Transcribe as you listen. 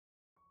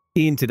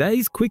In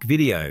today's quick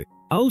video,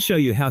 I'll show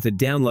you how to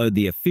download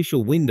the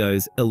official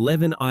Windows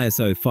 11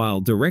 ISO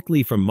file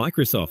directly from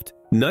Microsoft.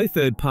 No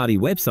third-party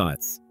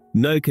websites.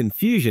 No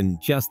confusion,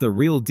 just the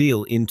real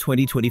deal in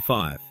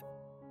 2025.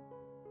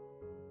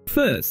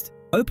 First,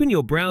 open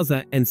your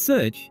browser and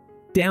search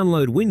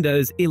Download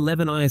Windows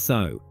 11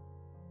 ISO.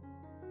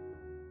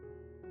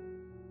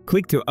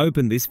 Click to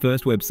open this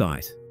first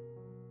website.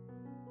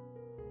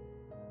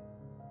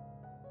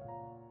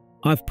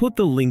 I've put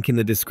the link in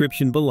the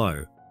description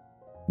below.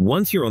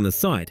 Once you're on the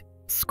site,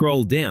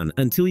 scroll down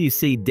until you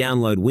see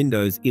Download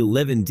Windows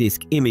 11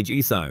 Disk Image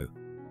ISO.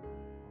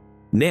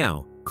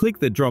 Now, click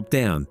the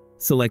drop-down,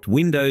 select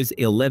Windows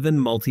 11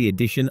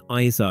 Multi-Edition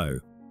ISO.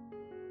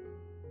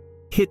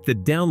 Hit the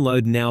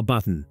Download Now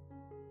button.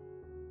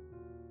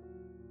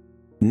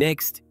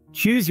 Next,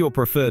 choose your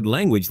preferred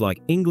language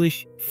like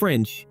English,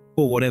 French,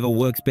 or whatever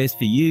works best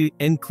for you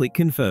and click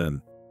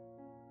Confirm.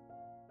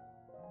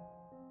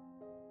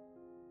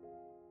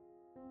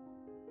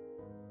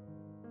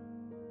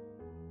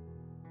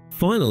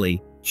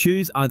 Finally,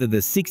 choose either the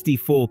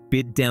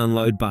 64-bit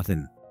download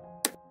button.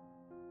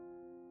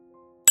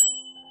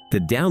 The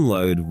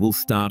download will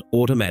start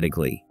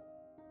automatically.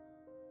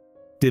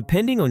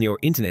 Depending on your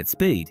internet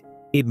speed,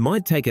 it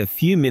might take a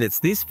few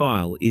minutes. This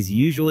file is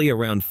usually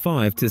around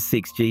 5 to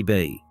 6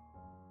 GB.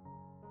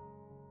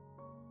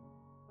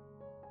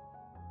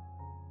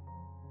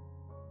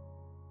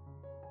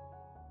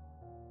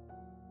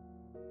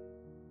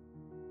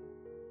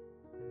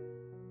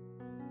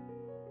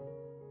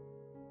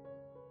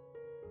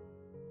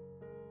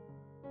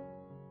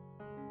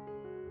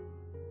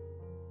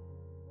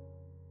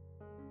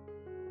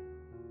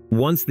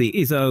 Once the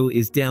ISO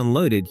is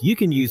downloaded, you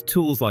can use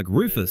tools like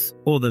Rufus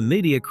or the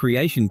Media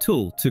Creation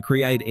tool to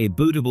create a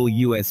bootable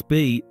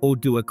USB or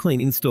do a clean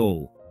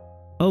install.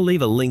 I'll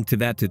leave a link to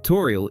that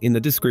tutorial in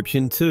the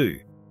description too.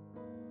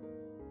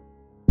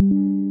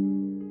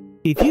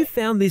 If you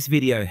found this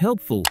video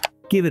helpful,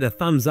 give it a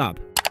thumbs up,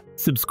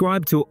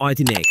 subscribe to IT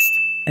Next,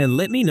 and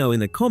let me know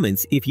in the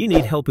comments if you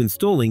need help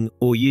installing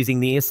or using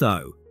the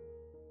ISO.